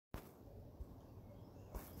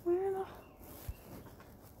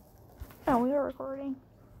Oh, we are recording.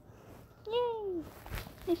 Yay!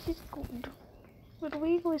 This is good. But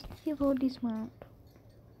we will still dismount.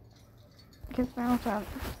 Because I found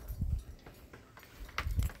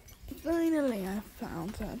Finally, I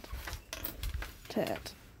found that.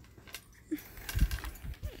 Tet.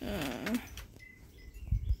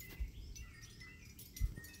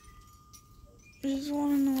 Just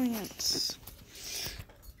one annoyance.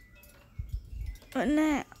 But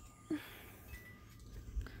now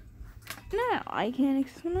I can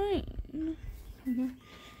explain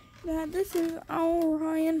that this is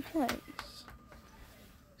Orion Place.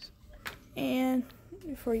 And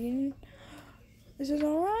before you, this is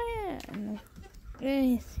Orion.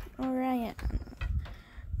 Yes, Orion.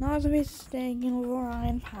 Not to be mistaken with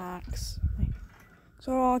Orion Parks.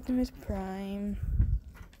 So Optimus Prime.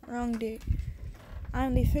 Wrong dude.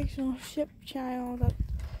 I'm the fictional ship child that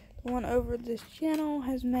the one over this channel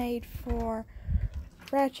has made for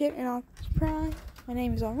Ratchet and Optimus Prime. My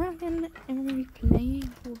name is Orion, and we're going to be playing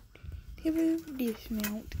for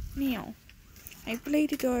dismount now. I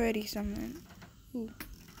played it already somewhere. Ooh.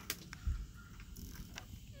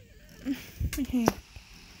 Okay.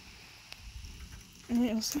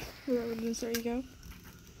 There you go.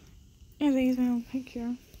 And there's my own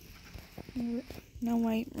picture. No,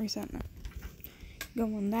 wait, reset that.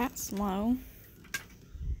 Going that slow.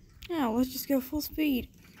 Now, let's just go full speed.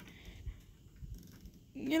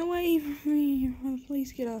 Get away from me,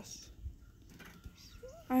 please get us.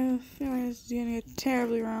 I have a feeling this is gonna get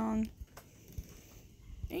terribly wrong.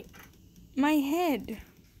 Hey, my head.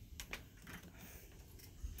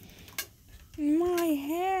 My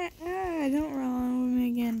head. Don't run with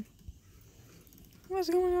me again. What's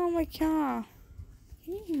going on with my car?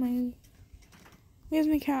 Where's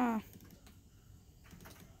my car?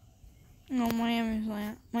 No, my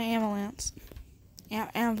ambulance. Ambulance. Yeah,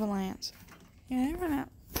 I ran out.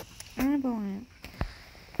 Ambulance.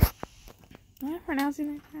 Am I pronouncing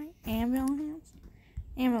that right? Ambulance?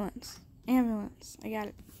 Ambulance. I got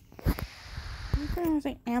it. I'm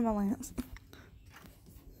pronouncing ambulance.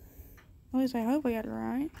 At least I hope I got it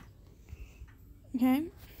right. Okay.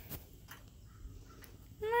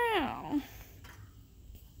 Now.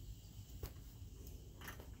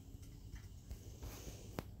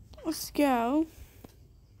 Let's go.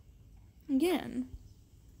 Again.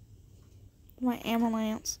 My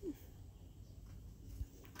ambulance.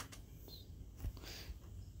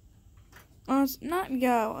 Let's not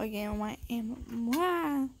go again with my ambulance.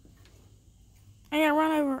 Why? I got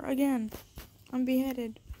run over again. I'm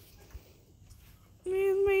beheaded.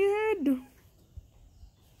 Where's my head?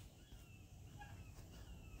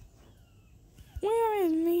 Where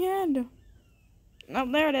is my head?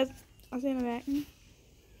 Oh, there it is. I see it in the back.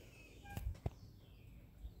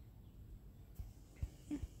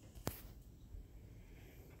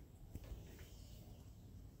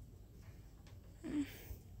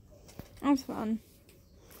 That's fun.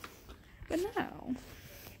 But now,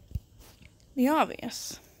 the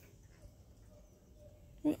obvious.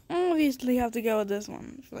 We obviously have to go with this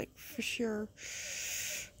one, like, for sure.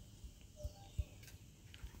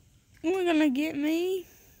 You're gonna get me?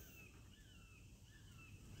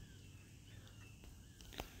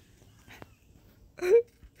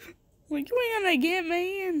 Like, you ain't gonna get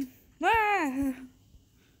me? And,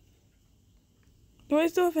 do I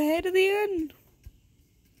still have a head at the end?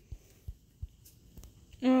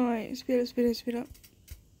 Oh, wait, speed up.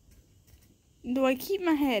 Do I keep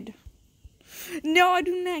my head? No, I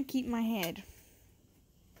do not keep my head.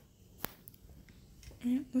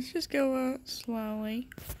 Yeah, let's just go slowly.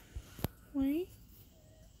 Wait.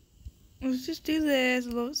 Let's just do this a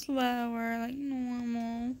little slower, like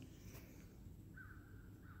normal.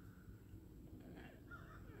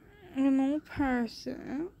 A normal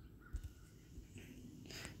person.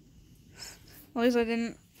 At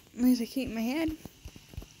least I keep my head.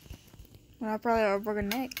 Well, I probably have a broken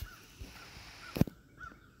neck.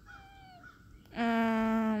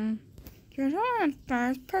 Should we try on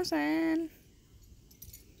first person?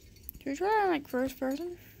 Should we try on like first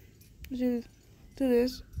person? Let's do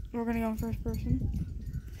this. We're gonna go on first person.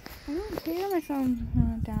 I don't care my phone's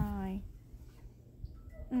gonna die.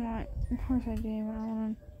 Alright, of course I do, but I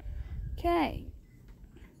wanna. Okay.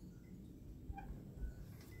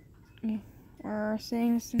 Yeah, we're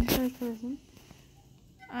seeing this in first person.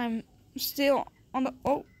 I'm still on the.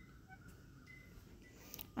 Oh!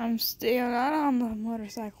 I'm still not on the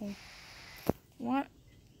motorcycle. What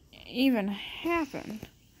even happened?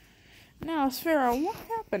 Now, Sphera, what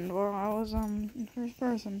happened while I was in first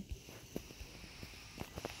person?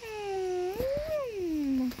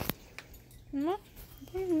 No,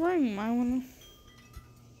 big room. I wanna.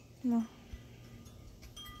 No.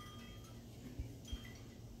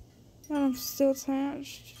 I'm still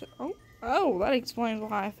attached. Oh, that explains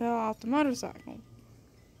why I fell off the motorcycle.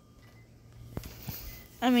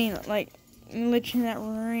 I mean, like, literally that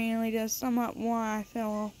really does sum up why I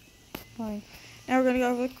fell off. Like, now we're gonna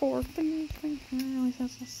go over the course. At least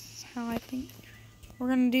that's how I think. We're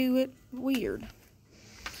gonna do it weird.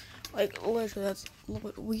 Like, literally, that's a little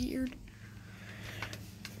bit weird.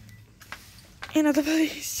 And at the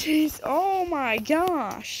police chase, oh my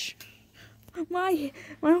gosh. My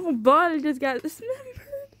whole body just got dismembered.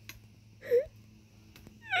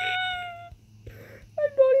 I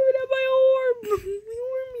don't even have my arm.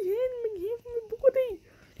 My hand, my body.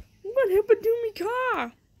 What happened to me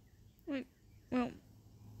car? Wait, well,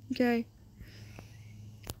 okay.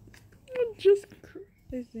 I'm just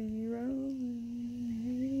crazy.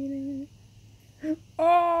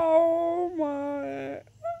 Oh my.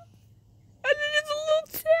 I think it's a little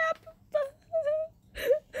tap.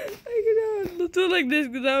 I cannot do it like this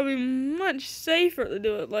because that would be much safer to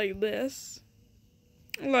do it like this.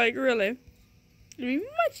 Like, really. It would be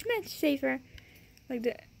much safer. Like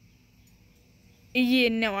that. Yeah,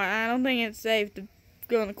 no, I don't think it's safe to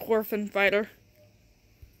go in a Corfin fighter.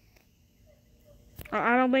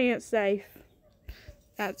 I don't think it's safe.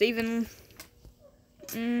 That's even.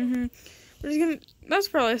 We're just gonna. That's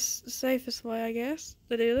probably the safest way, I guess,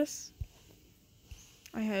 to do this.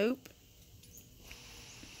 I hope.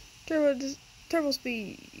 Turbo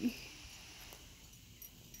speed.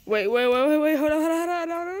 Wait, hold on.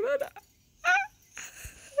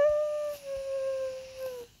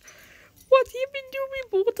 What happened to me,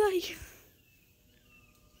 buddy?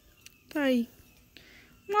 Hey,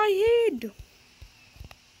 my head.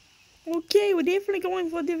 Okay, we're definitely going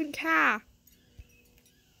for a different car.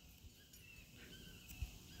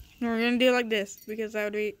 And we're gonna do it like this because that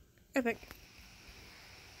would be epic.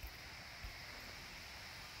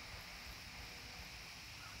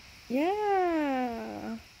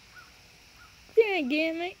 Yeah. Can't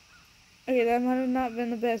get me. Okay, that might have not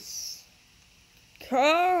been the best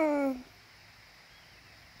car.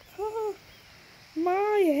 Oh,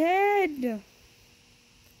 my head.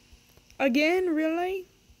 Again, really?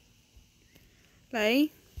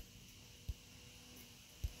 Like.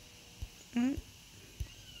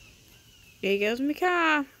 There goes my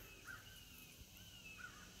car.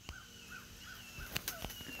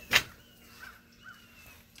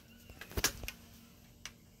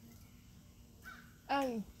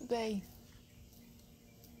 Oh, babe.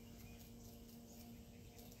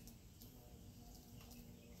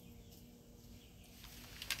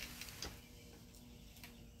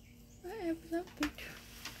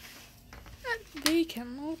 They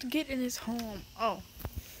cannot get in his home. Oh.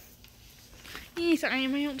 Yes, I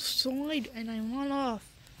am outside and I run off.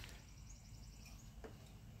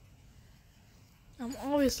 I'm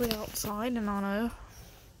obviously outside and I know.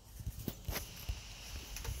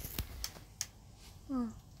 Oh.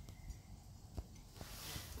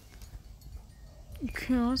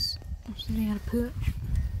 Because I'm sitting on a perch.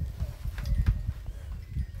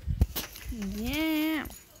 Yeah.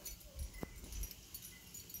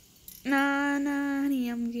 Nah,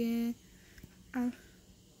 I'm good.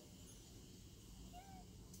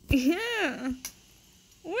 Yeah.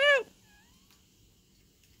 Well.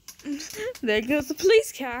 There goes the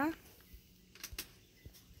police car.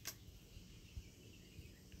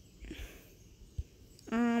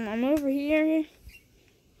 I'm over here.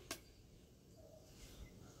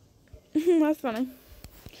 That's funny.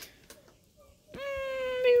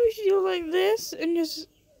 Maybe we should do it like this and just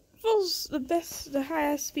full the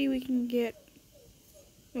highest speed we can get.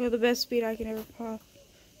 Or the best speed I can ever pop.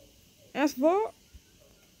 That's what.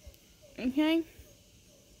 Okay.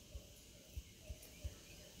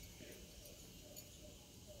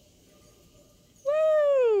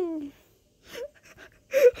 Woo!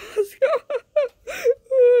 Let's go.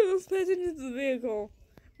 Let's pay attention to the vehicle.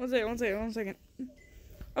 One second.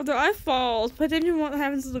 After I fall, let's pay attention to what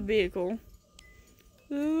happens to the vehicle.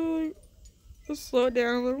 Let's slow it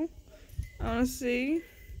down a little. I want to see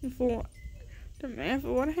before the math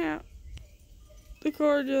of what happened. The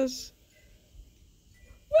car just.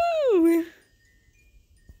 Woo!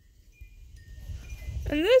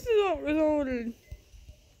 And this is what resulted.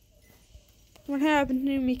 What happened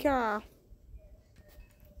to me car?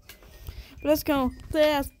 But let's go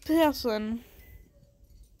fast person.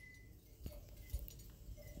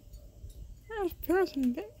 Fast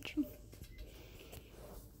person, bitch.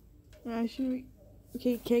 Alright, should we?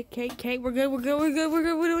 Okay, we're good. We're doing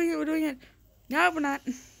it. No, we're not.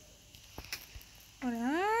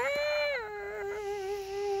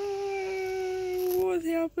 What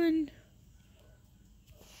happened?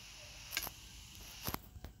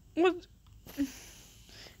 What?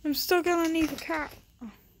 I'm still gonna need a car.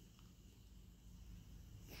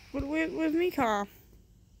 With me car.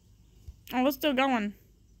 Oh, it's still going.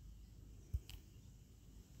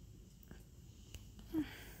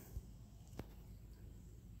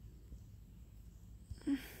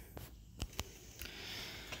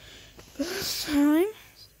 This time,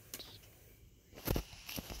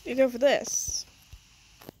 you go for this.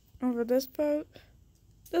 Over this pose.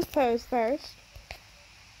 This pose first.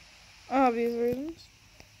 Obvious reasons.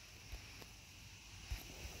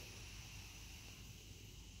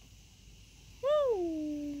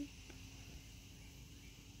 Woo!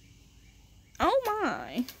 Oh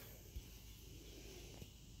my.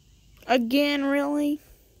 Again, really?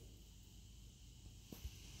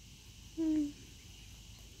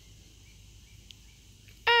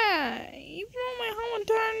 Hey, you blew my whole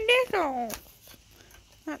entire dick off.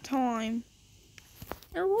 That time.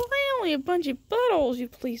 You're really a bunch of buttholes, you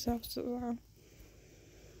police officers are.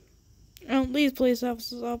 Oh, these police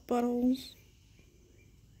officers are buttholes.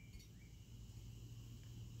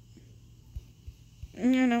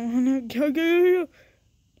 You know, go.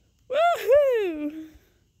 Woohoo!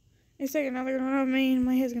 In a second, now they're gonna have me and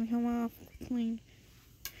my head's gonna come off clean.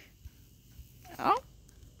 Oh,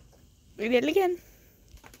 we did it again.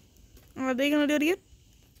 Are they gonna do it again?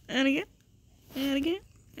 And again? And again?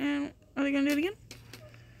 And are they gonna do it again?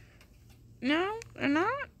 No, they're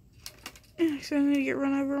not. So I need to get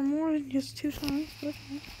run over more than just 2 times.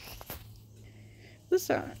 Okay. This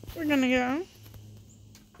time, we're gonna go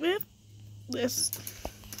with this.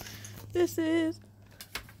 This is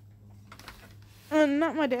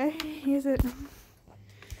not my day, is it?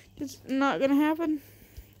 It's not gonna happen.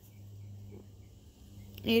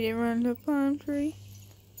 Need to run to a palm tree.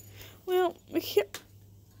 Well, the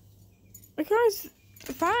car's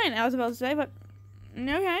fine, I was about to say, but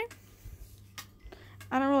okay.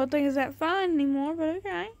 I don't really think it's that fine anymore, but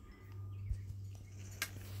okay.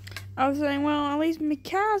 I was saying, well, at least my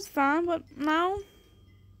car's fine, but no.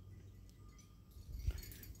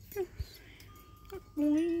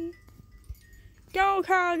 Go,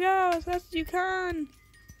 car, go, as fast as you can.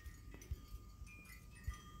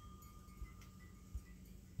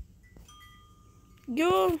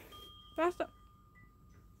 Go, faster.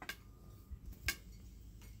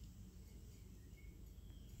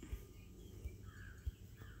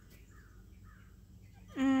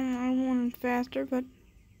 I wanted faster, but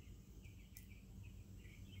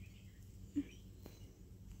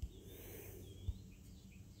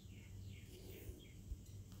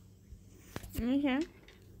okay.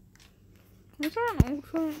 Is there an old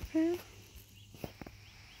truck here?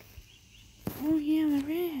 Oh yeah, there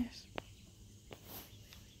is.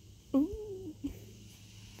 Ooh.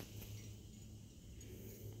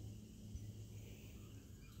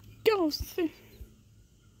 Go.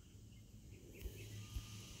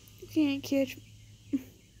 You can't catch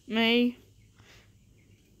me.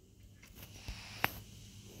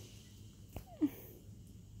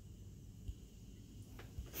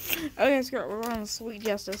 Okay, screw it. We're on Sweet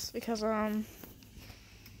Justice because I'm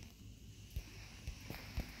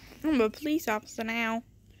a police officer now,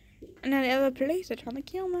 and then the other police are trying to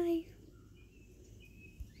kill me.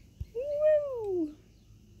 Woo!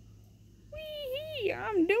 Wee-hee!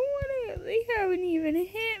 I'm doing it. They haven't even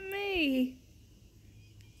hit me.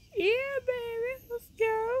 Yeah, baby, let's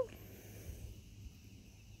go.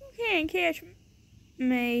 You can't catch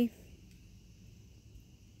me.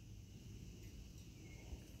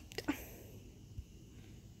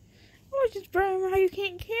 I was just bragging how you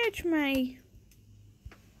can't catch me.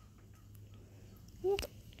 What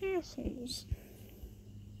assholes.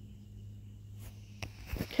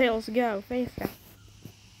 Okay, let's go. Faster.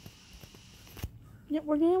 Yep,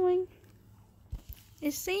 we're going.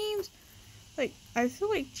 It seems like, I feel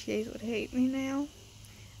like Chase would hate me now.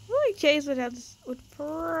 I feel like Chase would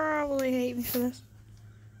probably hate me for this.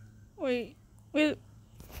 Wait. I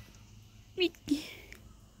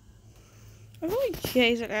feel like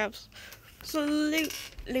Chase would absolutely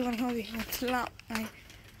want to be slap me.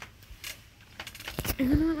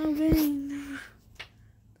 You're not obeying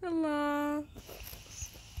the law.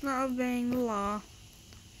 Not obeying the law.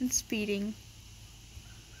 And speeding.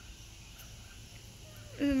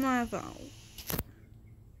 It's my fault.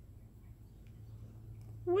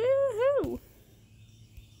 Woohoo!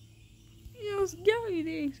 Yeah, let's go, you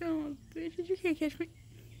dang son of a bitch. You can't catch me.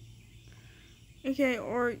 Okay,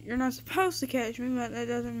 or you're not supposed to catch me, but that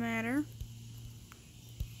doesn't matter.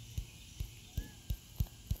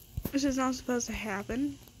 This is not supposed to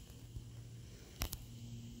happen.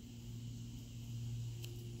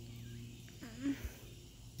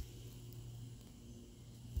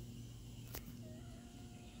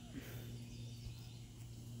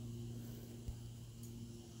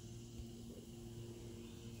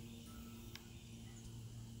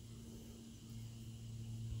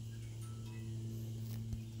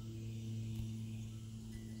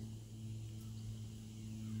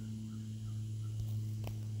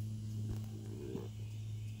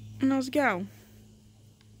 let's go.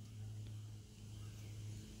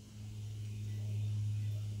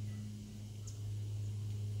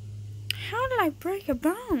 How did I break a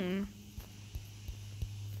bone?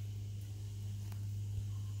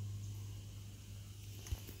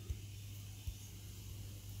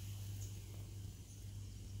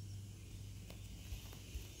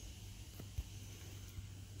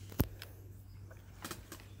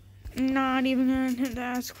 Not even gonna attempt to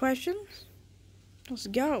ask questions. Let's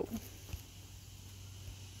go.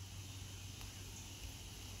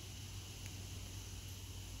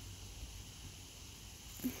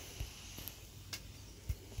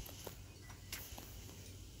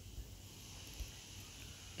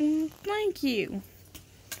 Thank you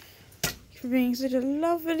for being such a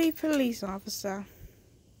lovely police officer.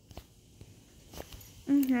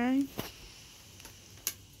 Okay.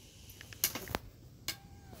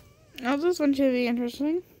 Now this one should be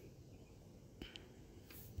interesting.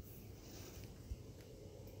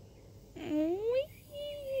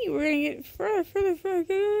 Whee! We're gonna get further.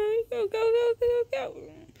 Go.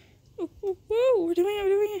 Whoa, we're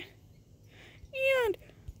doing it. And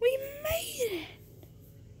we made it.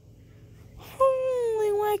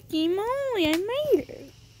 Holy wacky moly, I made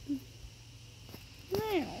it.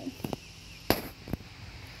 Now,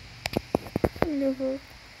 I'm gonna go for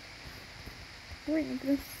right into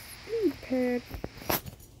the speed pad.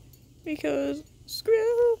 Because,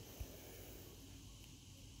 screw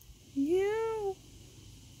you.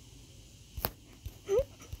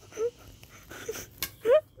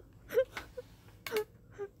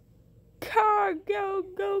 Car, go,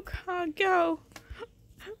 car, go.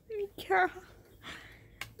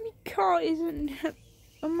 My car isn't at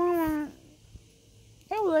the moment.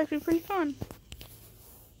 That was actually pretty fun.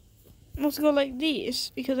 Let's go like this,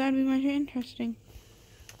 because that'd be much interesting.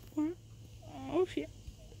 Oh shit.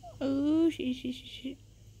 Oh shit.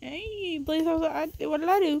 Hey, please, what did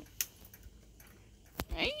I do?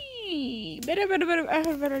 Hey, better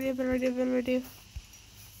do.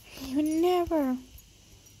 You would never.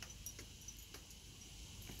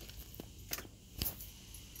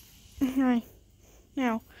 Alright,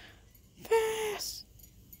 now, fast.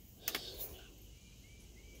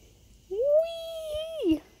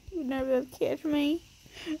 Whee! You'd never catch me.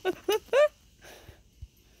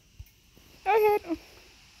 Okay.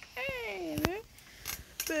 Hey, man.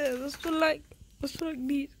 Let's do like this.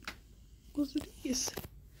 What's this?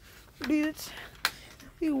 This.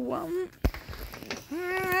 You want?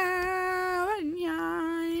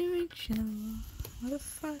 What the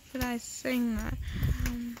fuck did I sing that?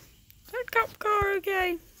 Third cop car,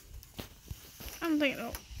 okay. I'm thinking,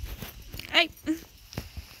 oh. Hey!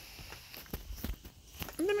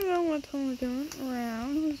 I'm gonna go what time we're doing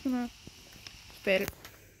around. I'm just gonna spit it.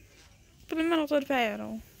 Put the metal to the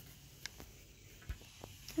paddle.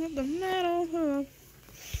 Put the metal to the...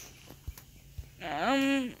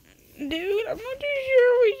 dude, I'm not too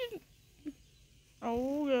sure we should...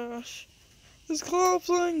 Oh gosh. It's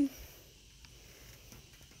collapsing.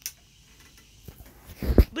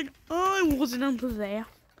 Like, I wasn't under there.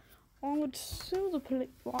 I would sue the police.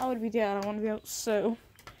 Well, I would be dead. I want to be able to sue.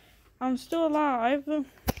 I'm still alive. I'm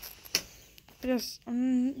gonna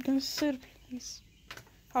sue the police.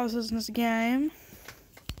 I was in this game.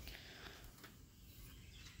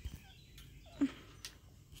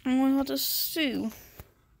 I'm going to have to sue.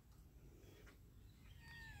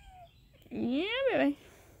 Yeah, baby.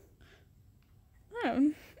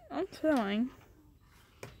 I'm suing.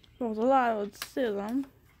 If I was alive, I would sue them.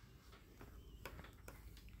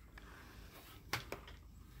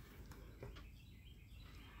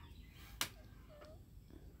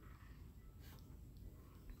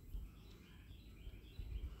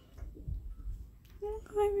 How long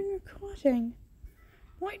have I been recording?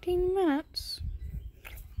 19 minutes.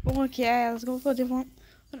 Okay, let's go for a different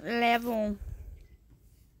level.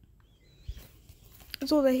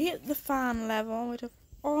 So they hit the fan level, which I've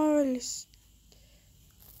already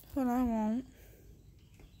what I want.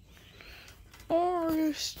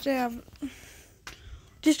 Or stab.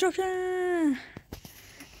 Destruction!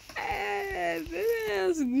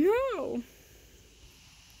 Let's go!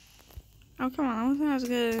 Oh, come on, I don't think that's as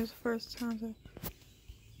good as the first time. So.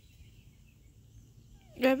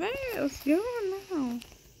 Yeah, let's go now.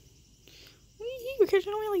 We're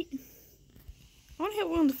catching a wheelie. I want to hit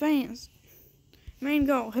one of the fans. Main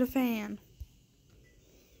goal, hit a fan.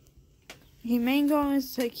 Okay, main goal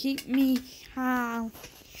is to keep me high.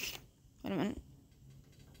 Wait a minute.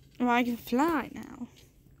 Oh, I can fly now.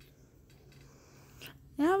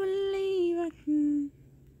 I believe I can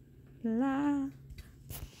fly.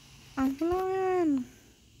 I'm flying.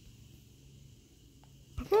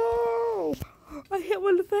 Oh! I hit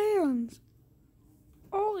one of the guns.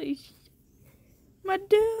 Holy sh... My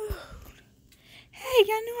dude. Hey,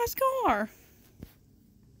 got a new score.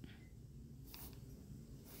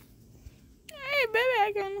 Hey, baby,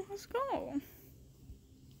 I got a new score.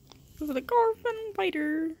 This is the Gorfin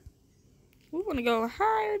Fighter. We want to go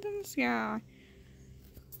higher than the sky.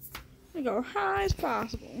 We go high as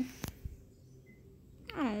possible.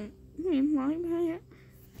 Oh, like that.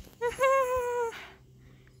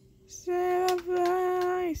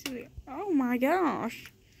 Oh my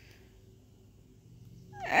gosh.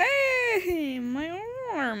 Hey, my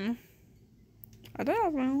arm. I thought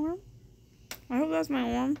that was my arm. I hope that's my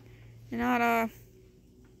arm. And not,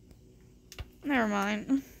 never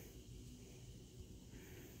mind.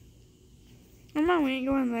 Never mind, we ain't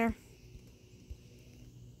going there.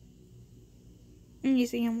 And you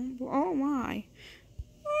see him. Oh my.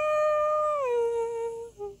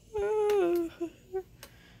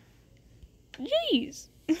 Jeez.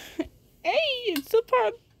 Hey, it's so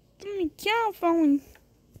part of the cow phone.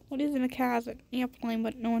 What is in a car? It's an airplane,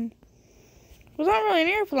 but no one. Well, it's not really an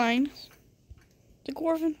airplane. It's a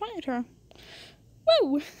Gorfin fighter.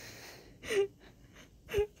 Woo!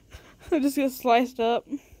 I just got sliced up.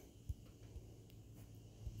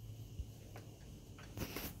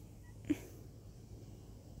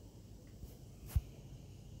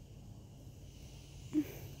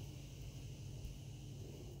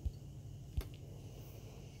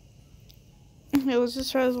 It was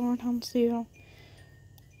just try this one more time to see how.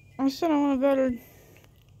 I said I want a better.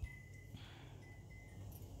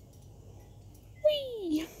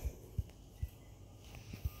 Whee!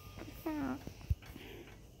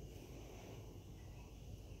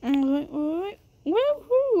 Wait.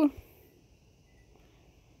 Woohoo!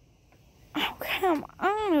 Oh, come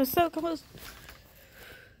on. It was so close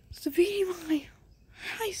to beating my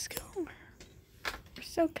high score. We're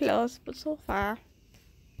so close, but so far.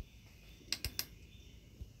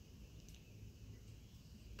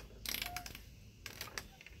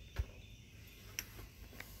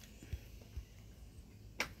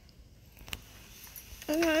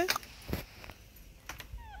 Okay.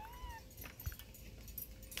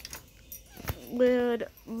 With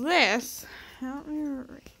this, help me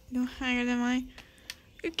no higher than my.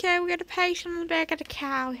 Okay, we got a patient on the back of the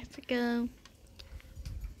cow. We have to go.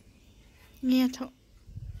 Yeah,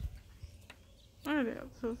 I do.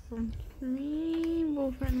 So from me,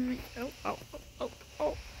 boyfriend, and me. Oh.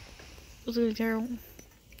 It was really terrible.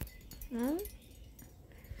 Oh.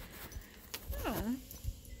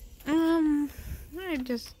 I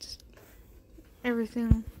just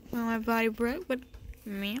everything on my body broke, but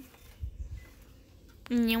me.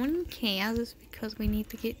 No one cares. It's because we need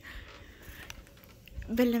to get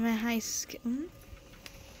building my high school.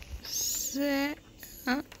 So,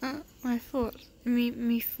 my foot.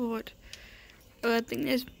 Me foot. Oh, I think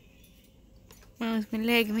there's. Well, it's my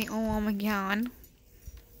leg, my arm again.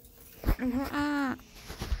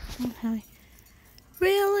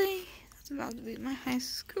 Really? It's about to be my high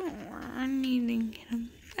score. I need to get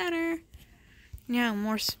them better. Yeah,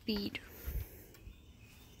 more speed.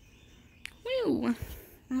 Woo!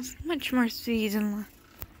 That's much more speed than last.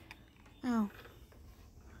 Oh.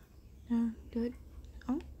 No, do it.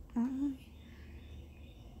 Oh.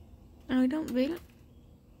 No, don't beat it.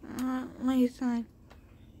 Last time.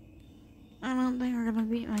 I don't think we're gonna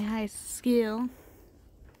beat my high skill.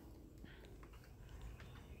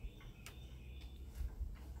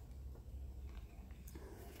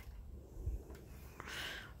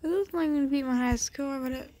 It looks like I'm gonna beat my high score,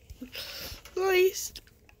 but at least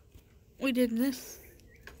we did this.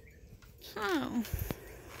 So,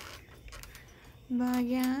 bye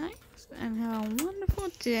guys, and have a wonderful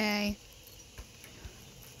day.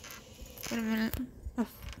 Wait a minute. Oh,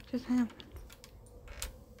 just happened.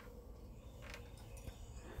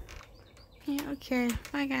 Yeah, okay.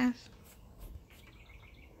 Bye guys.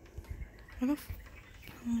 I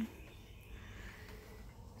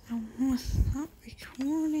almost stopped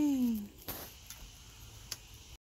recording.